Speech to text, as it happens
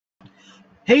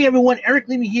Hey everyone, Eric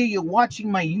Levy here. You're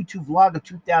watching my YouTube vlog of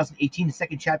 2018, the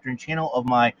second chapter and channel of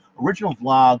my original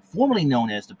vlog, formerly known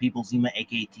as the People's Zima,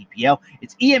 aka TPL.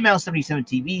 It's EML77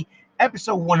 TV,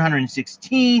 episode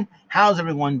 116. How's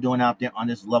everyone doing out there on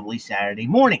this lovely Saturday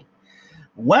morning?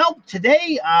 Well,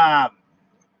 today,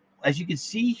 as you can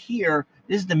see here,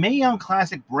 this is the Mae Young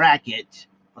Classic bracket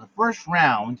for the first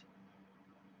round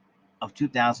of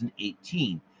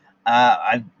 2018.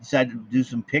 I've decided to do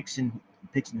some picks in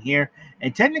here,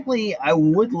 and technically I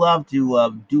would love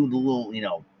to do the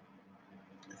little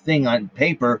thing on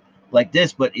paper like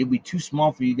this, but it'd be too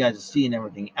small for you guys to see and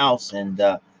everything else, and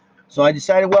so I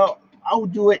decided, well, I'll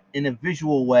do it in a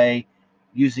visual way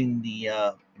using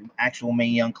the actual Mae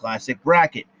Young Classic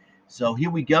bracket. So here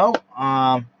we go.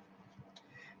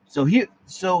 So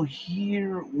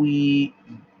here we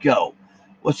go.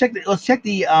 Let's check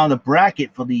the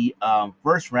bracket for the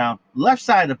first round. Left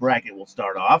side of the bracket will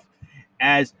start off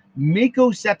as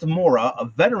Miko Satomura, a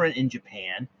veteran in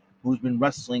Japan who's been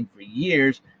wrestling for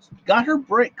years, cut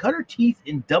her teeth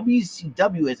in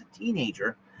WCW as a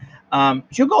teenager.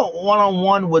 She'll go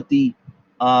one-on-one with the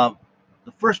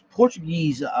first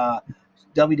Portuguese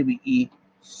WWE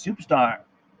superstar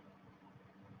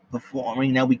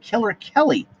performing. Now, Killer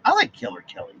Kelly. I like Killer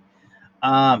Kelly.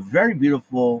 Very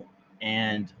beautiful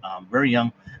and very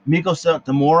young. Miko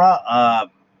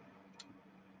Satomura,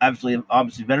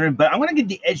 obviously veteran, but I'm going to give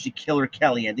the edge to Killer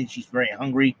Kelly. I think she's very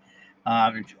hungry.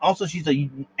 Also, she's a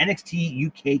NXT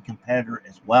UK competitor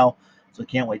as well, so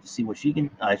can't wait to see what she can.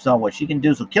 I saw what she can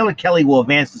do. So Killer Kelly will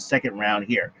advance the second round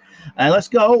here. Let's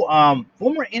go.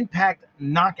 Former Impact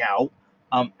knockout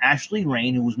Ashley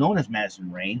Rain, who was known as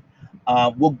Madison Rain,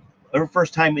 will her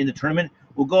first time in the tournament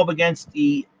will go up against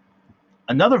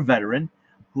another veteran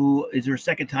who is her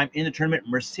second time in the tournament,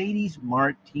 Mercedes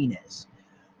Martinez.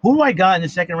 Who do I got in the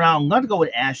second round? I'm going to go with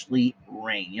Ashley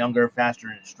Rain. Younger, faster,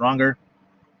 and stronger.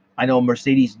 I know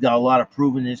Mercedes got a lot of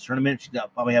proof in this tournament. She's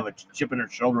got probably have a chip in her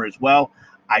shoulder as well.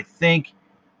 I think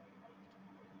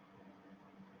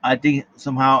Ashley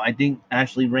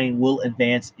Rain will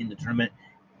advance in the tournament.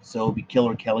 So it'll be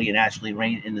Killer Kelly and Ashley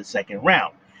Rain in the second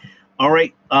round. All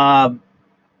right.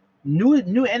 New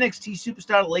NXT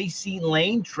superstar Lacey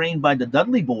Lane, trained by the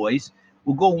Dudley Boys,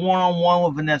 will go one-on-one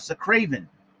with Vanessa Craven.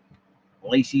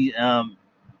 Lacey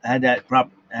had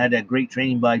that great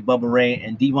training by Bubba Ray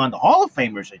and Devon, the Hall of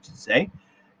Famers, I should say.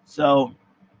 So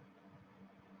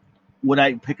would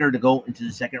I pick her to go into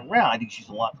the second round? I think she's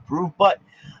a lot to prove. But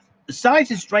the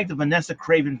size and strength of Vanessa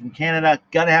Craven from Canada,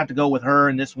 gotta have to go with her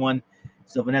in this one.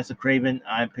 So Vanessa Craven,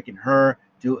 I'm picking her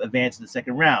to advance in the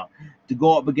second round. To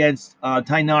go up against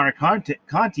Tainara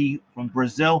Conti from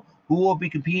Brazil, who will be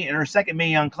competing in her second Mae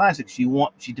Young Classic.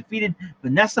 She defeated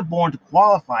Vanessa Bourne to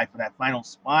qualify for that final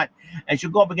spot, and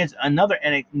she'll go up against another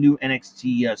new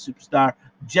NXT superstar,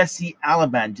 Jessie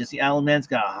Alaban. Jessie Alaban's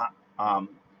got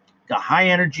high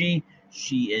energy.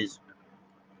 She is,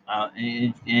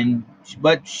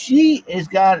 but she's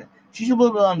a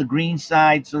little bit on the green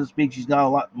side, so to speak. She's got a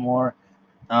lot more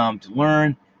to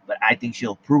learn, but I think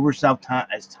she'll prove herself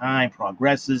as time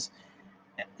progresses.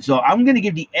 So I'm going to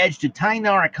give the edge to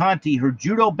Tainara Conti. Her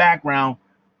judo background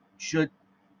should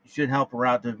help her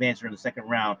out to advance her in the second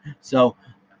round. So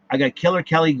I got Killer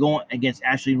Kelly going against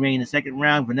Ashley Rain in the second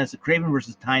round. Vanessa Craven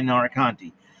versus Tainara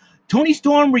Conti. Toni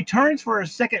Storm returns for her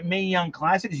second Mae Young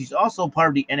Classic. She's also part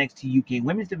of the NXT UK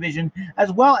Women's Division,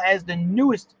 as well as the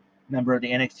newest member of the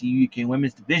NXT UK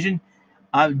Women's Division,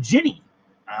 Ginny.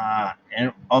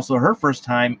 And also her first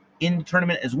time in the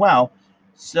tournament as well.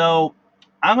 So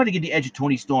I'm going to give the edge of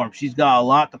Toni Storm. She's got a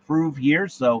lot to prove here,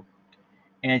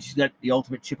 and she's got the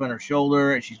ultimate chip on her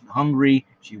shoulder, and she's hungry.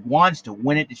 She wants to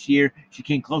win it this year. She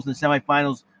came close in the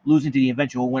semifinals, losing to the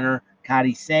eventual winner,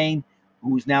 Kairi Sane,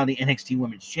 who is now the NXT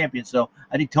Women's Champion. So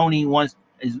I think Toni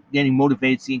is getting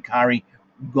motivated, seeing Kairi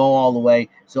go all the way.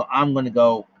 So I'm going to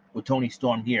go with Toni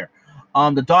Storm here.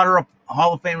 The daughter of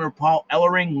Hall of Famer Paul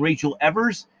Ellering, Rachel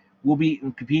Evers, will be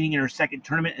competing in her second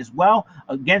tournament as well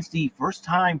against the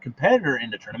first-time competitor in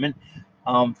the tournament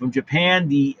from Japan,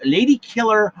 the Lady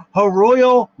Killer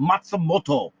Hiroyo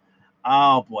Matsumoto.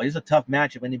 Oh boy, this is a tough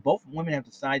matchup. I mean, both women have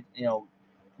decided,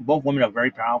 both women are very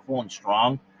powerful and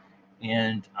strong,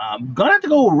 and I'm gonna have to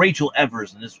go with Rachel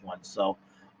Evers in this one. So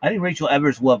I think Rachel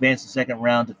Evers will advance the second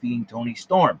round, defeating Toni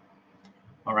Storm.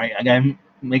 All right, I gotta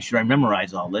make sure I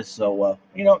memorize all this. So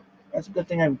that's a good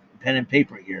thing I have pen and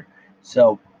paper here.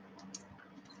 So.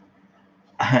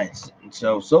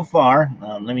 So far,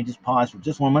 let me just pause for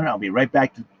just 1 minute. I'll be right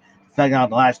back to figure out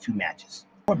the last two matches.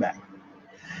 We're back.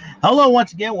 Hello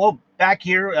once again. Well, back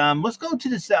here. Let's go to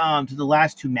this to the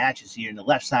last two matches here in the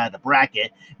left side of the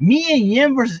bracket. Mae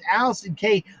Young versus Allison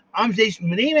Kay.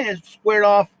 Manema has squared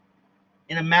off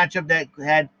in a matchup that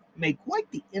had made quite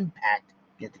the impact.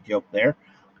 Get the joke there.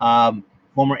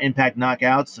 Former Impact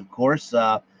knockouts, of course.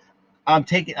 I'm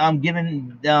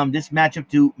giving this matchup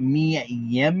to Mae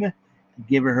Young.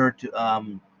 Give her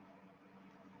an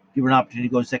opportunity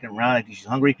to go to the second round. I think she's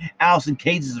hungry. Allison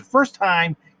Kay is her first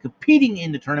time competing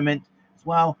in the tournament as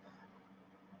well.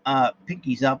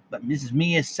 Pinky's up, but Mrs.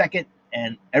 Mia second,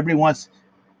 and everybody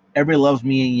loves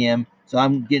Mae Young, so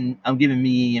I'm giving Mae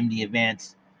Young the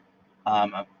advance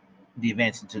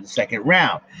into the second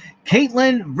round.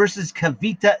 Caitlyn versus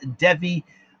Kavita Devi.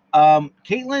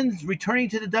 Caitlyn's returning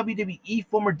to the WWE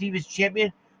former Divas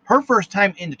champion, her first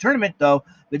time in the tournament though,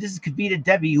 but this is Kavita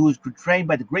Devi, who was trained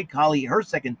by the Great Khali her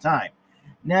second time.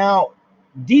 Now,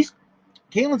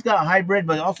 Caitlyn's got a hybrid,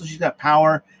 but also she's got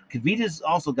power. Kavita's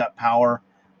also got power.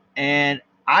 And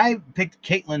I picked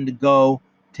Caitlyn to go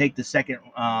take the second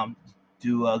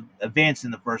to advance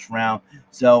in the first round.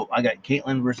 So I got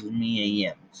Caitlyn versus Mae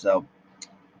Young. So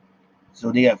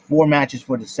they have 4 matches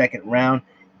for the second round.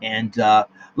 And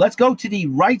let's go to the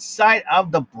right side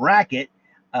of the bracket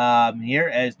here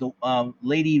as the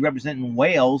lady representing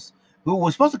Wales, who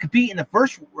was supposed to compete in the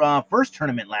first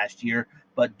tournament last year,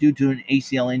 but due to an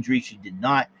ACL injury, she did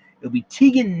not. It'll be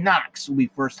Tegan Knox, will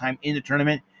be first time in the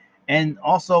tournament. And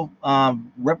also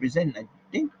representing, I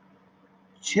think,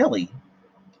 Chile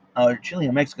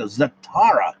and Mexico,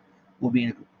 Zatara will be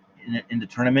in the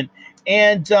tournament.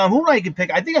 And who do I can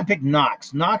pick? I think I picked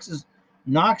Knox. Knox is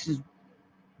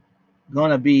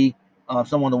going to be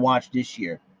someone to watch this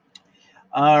year.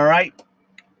 All right.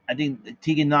 I think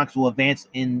Tegan Knox will advance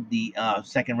in the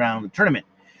second round of the tournament.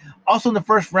 Also in the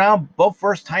first round, both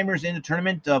first-timers in the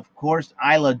tournament, of course,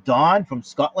 Isla Dawn from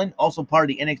Scotland, also part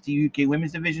of the NXT UK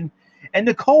Women's Division, and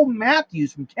Nicole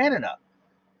Matthews from Canada.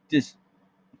 This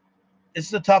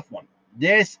is a tough one.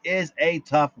 This is a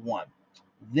tough one.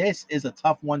 This is a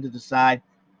tough one to decide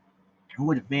who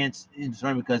would advance in the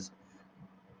tournament because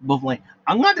both like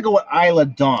I'm going to go with Isla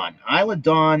Dawn. Isla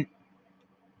Dawn,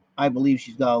 I believe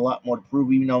she's got a lot more to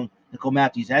prove, even though Nicole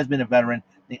Matthews has been a veteran.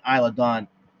 I think Isla Dawn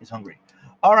is hungry.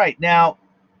 All right, now,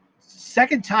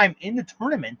 second time in the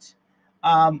tournament,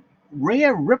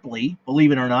 Rhea Ripley,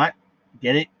 believe it or not,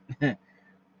 get it?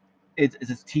 it's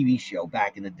a TV show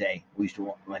back in the day.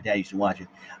 My dad used to watch it.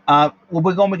 We'll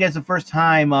be going against the first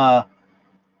time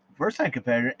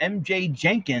competitor, MJ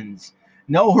Jenkins.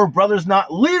 No, her brother's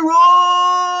not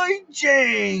Leroy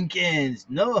Jenkins.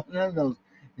 No, none of those.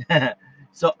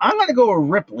 So I'm going to go with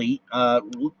Ripley.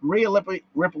 Rhea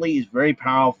Ripley is very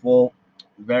powerful.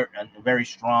 Very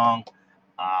strong.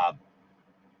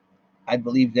 I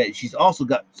believe that she's also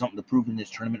got something to prove in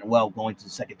this tournament as well, going to the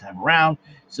second time around.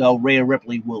 So Rhea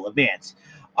Ripley will advance.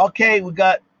 Okay, we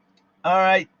got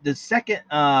the second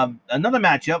another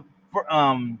matchup for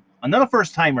another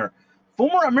first timer,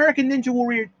 former American Ninja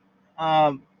Warrior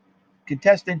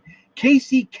contestant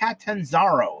Casey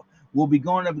Catanzaro will be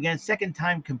going up against second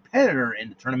time competitor in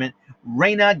the tournament,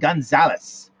 Reina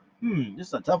Gonzalez. This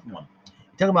is a tough one.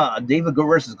 Talking about a David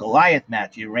versus Goliath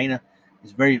match here. Reina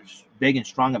is very big and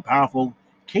strong and powerful.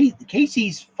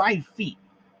 Casey's 5 feet.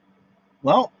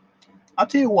 Well, I'll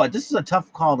tell you what, this is a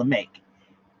tough call to make.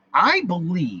 I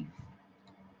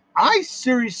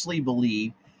seriously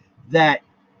believe that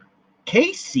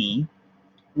Casey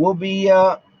will be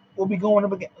going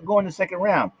the second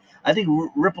round. I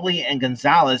think Ripley and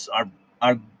Gonzalez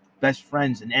are best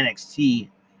friends in NXT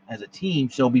as a team,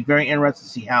 so it'll be very interesting to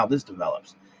see how this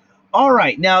develops. All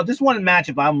right, now this one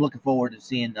matchup I'm looking forward to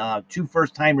seeing 2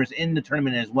 first-timers in the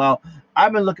tournament as well.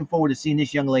 I've been looking forward to seeing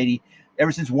this young lady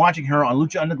ever since watching her on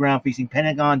Lucha Underground facing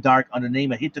Pentagon Dark under the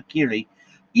name of Hitakiri.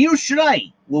 Io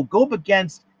Shirai will go up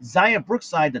against Zaya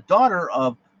Brookside, the daughter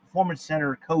of former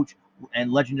center coach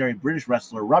and legendary British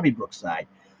wrestler Robbie Brookside.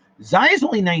 Zaya's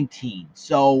only 19,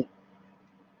 so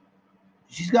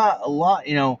she's got a lot,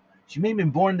 she may have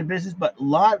been born in the business, but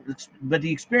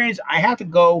the experience, I have to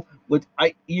go with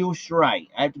Io Shirai.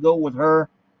 I have to go with her.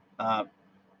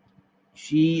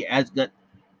 She has got,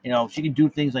 she can do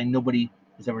things like nobody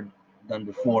has ever done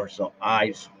before. So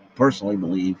I personally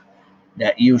believe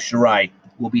that Io Shirai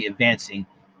will be advancing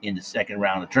in the second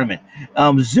round of the tournament.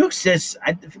 Zeuxis,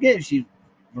 I forget if she's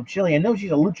from Chile. I know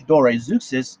she's a luchadora.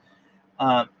 Zeuxis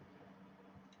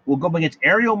will go up against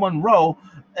Ariel Monroe.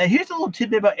 Here's a little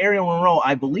tidbit about Ariel Monroe.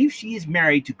 I believe she is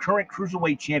married to current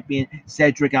cruiserweight champion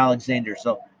Cedric Alexander.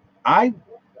 So I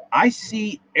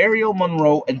see Ariel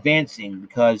Monroe advancing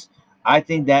because I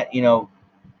think that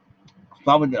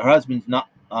probably her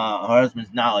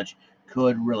husband's knowledge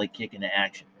could really kick into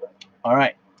action. All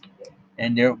right,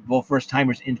 and they're both first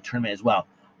timers in the tournament as well.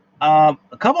 A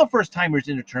couple of first timers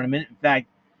in the tournament. In fact,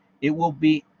 it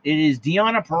is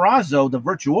Deonna Purrazzo, the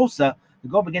virtuosa, to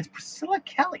go up against Priscilla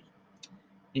Kelly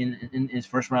in his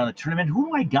first round of the tournament. Who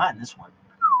do I got in this one?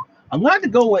 I'm going to have to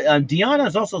go with Deonna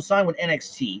is also signed with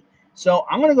NXT, so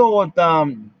I'm going to go with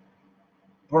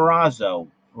Purrazzo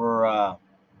for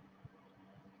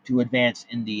to advance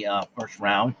in the first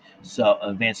round, so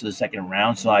advance to the second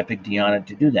round. So I picked Deonna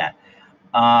to do that.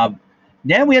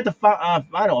 Then we have the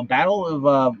battle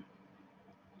of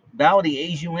the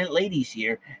Asian ladies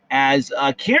here, as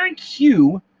Karen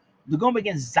Q, they're going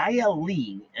against Xia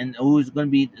Li, and who's going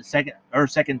to be her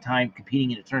second time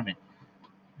competing in the tournament.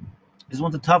 This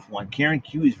one's a tough one. Karen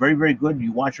Q is very, very good.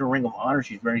 You watch her Ring of Honor;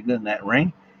 she's very good in that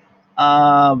ring.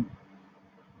 Got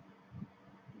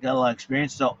a lot of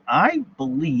experience, so I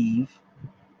believe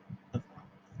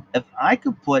if I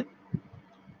could put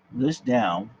this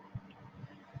down,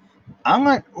 I'm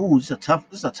not. Ooh, this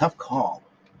is a tough call.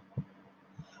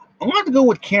 I'm going to have to go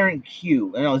with Karen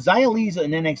Q. I know Xia Li's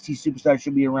an NXT superstar,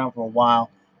 should be around for a while,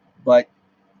 but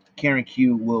Karen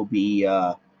Q will be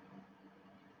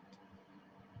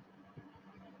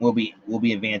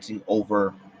advancing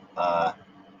over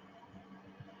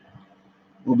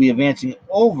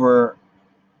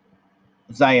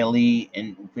Xia Li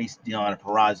and face Deonna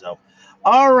Purrazzo.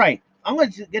 All right, I'm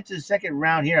going to get to the second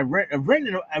round here. I've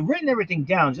written everything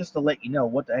down just to let you know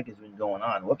what the heck has been going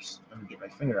on. Whoops, let me get my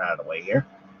finger out of the way here.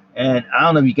 And I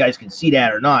don't know if you guys can see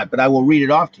that or not, but I will read it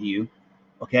off to you.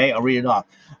 Okay, I'll read it off.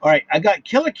 All right, I got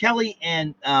Killer Kelly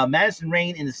and Madison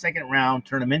Rayne in the second round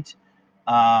tournament.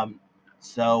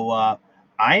 So I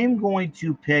am going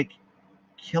to pick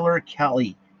Killer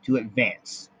Kelly to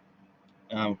advance.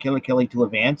 Killer Kelly to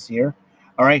advance here.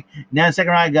 All right, now the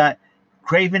second round, I got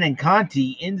Craven and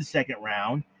Conti in the second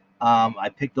round. I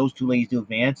picked those two ladies to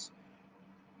advance.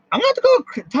 I'm going to go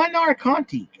with Tainara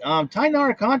Conti.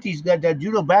 Tainara Conti's got that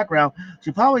judo background.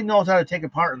 She probably knows how to take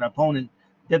apart an opponent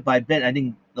bit by bit. I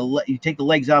think you take the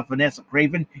legs out of Vanessa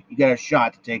Craven, you got a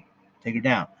shot to take her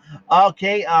down.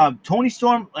 Okay, Toni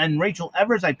Storm and Rachel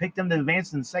Evers, I picked them to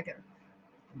advance in the second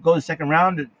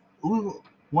round.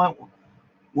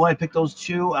 Why I picked those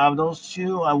two? I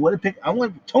would have picked. I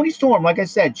went Toni Storm. Like I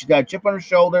said, she got a chip on her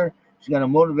shoulder. She got a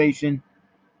motivation.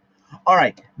 All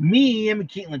right, Mae and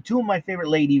Caitlin, two of my favorite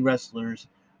lady wrestlers.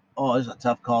 Oh, this is a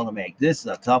tough call to make.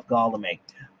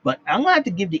 But I'm gonna have to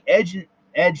give the edge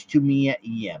to Mae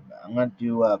Young. I'm gonna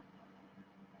do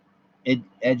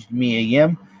edge to Mae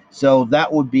Young. So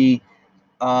that would be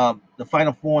the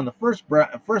final four on the first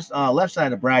left side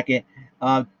of the bracket.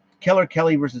 Killer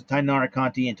Kelly versus Tainara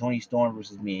Conti and Toni Storm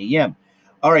versus Mae Young.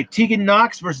 All right, Tegan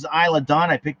Knox versus Isla Dawn.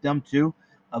 I picked them too.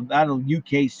 Battle of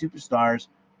UK superstars.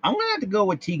 I'm gonna have to go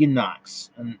with Tegan Knox,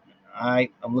 and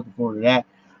I'm looking forward to that.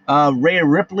 Rhea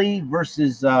Ripley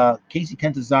versus Casey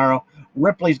Catanzaro.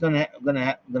 Ripley's gonna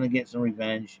get some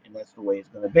revenge, and that's the way it's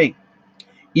gonna be.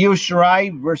 Io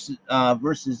Shirai versus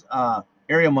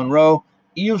Ariel Monroe.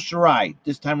 Io Shirai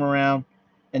this time around,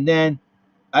 and then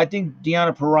I think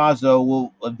Deonna Purrazzo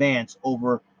will advance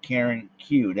over Karen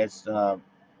Q. That's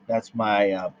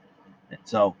my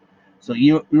so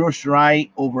Io Shirai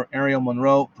over Ariel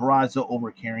Monroe, Purrazzo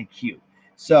over Karen Q.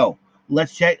 So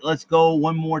let's check. Let's go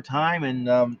one more time,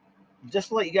 and just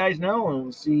to let you guys know, and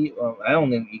we'll see. I don't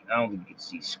think you can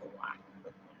see squat,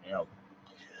 but you know.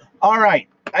 All right,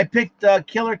 I picked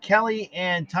Killer Kelly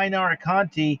and Tainara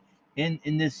Conti in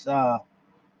this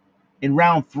in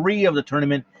round 3 of the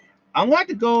tournament. I'm going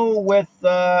to go with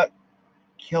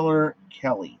Killer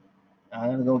Kelly. I'm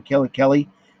going to go with Killer Kelly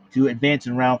to advance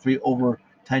in round 3 over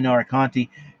Tainara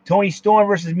Conti. Toni Storm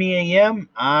versus Mae Young.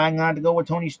 I'm going to go with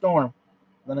Toni Storm.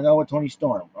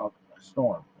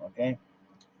 Okay.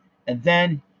 And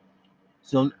then,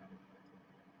 so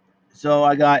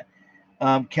I got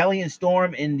Kelly and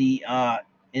Storm in the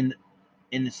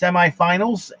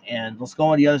semifinals, and let's go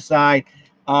on the other side.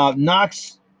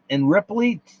 Knox and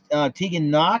Ripley.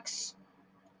 Tegan Knox.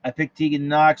 I picked Tegan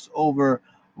Knox over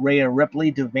Rhea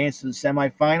Ripley to advance to the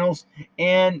semifinals.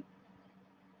 And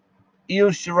Io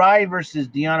Shirai versus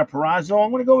Deonna Purrazzo.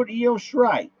 I'm going to go with Io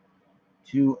Shirai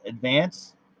to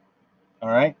advance. All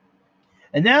right.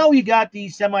 And now we got the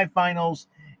semifinals.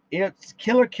 It's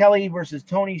Killer Kelly versus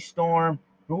Toni Storm.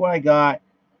 Who I got?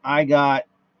 I got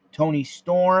Toni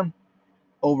Storm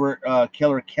over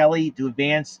Killer Kelly to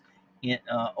advance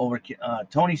over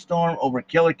Toni Storm over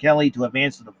Killer Kelly to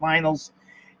advance to the finals.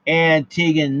 And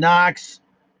Tegan Knox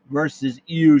versus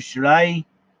Io Shirai.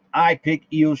 I pick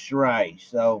Io Shirai.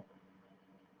 So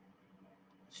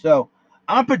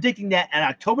I'm predicting that on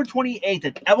October 28th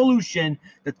at Evolution,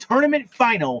 the tournament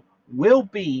final will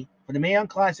be for the Mae Young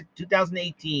Classic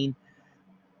 2018,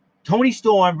 Tony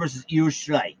Storm versus Io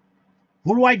Shirai.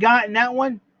 Who do I got in that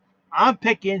one? I'm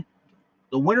picking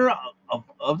the winner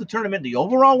of the tournament, the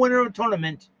overall winner of the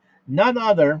tournament, none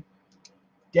other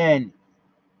than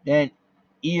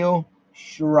Io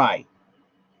Shirai.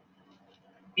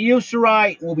 Io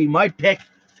Shirai will be my pick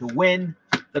to win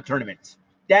the tournament.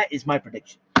 That is my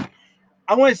prediction.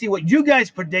 I want to see what you guys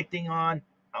predicting on.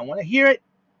 I want to hear it.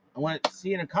 I want to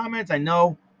see in the comments. I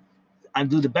know I'm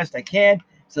doing the best I can.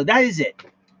 So that is it.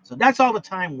 So that's all the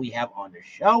time we have on the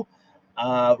show.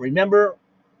 Remember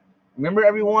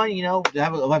everyone,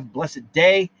 have a blessed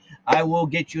day. I will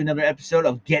get you another episode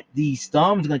of Get These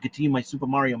Thumbs. I'm going to continue my Super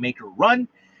Mario Maker run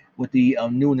with the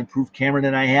new and improved camera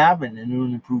that I have and the new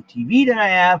and improved TV that I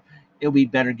have. It'll be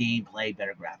better gameplay,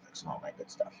 better graphics, and all that good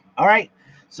stuff. All right.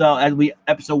 So as we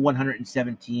episode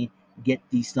 117, Get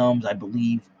These Thumbs, I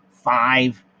believe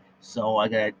 5. So I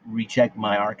gotta recheck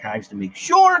my archives to make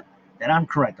sure that I'm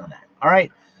correct on that. All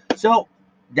right. So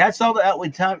that's all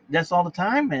the time. That's all the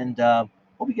time, and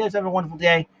hope you guys have a wonderful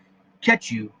day.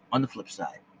 Catch you on the flip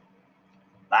side.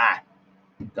 Bye.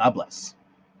 God bless.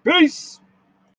 Peace.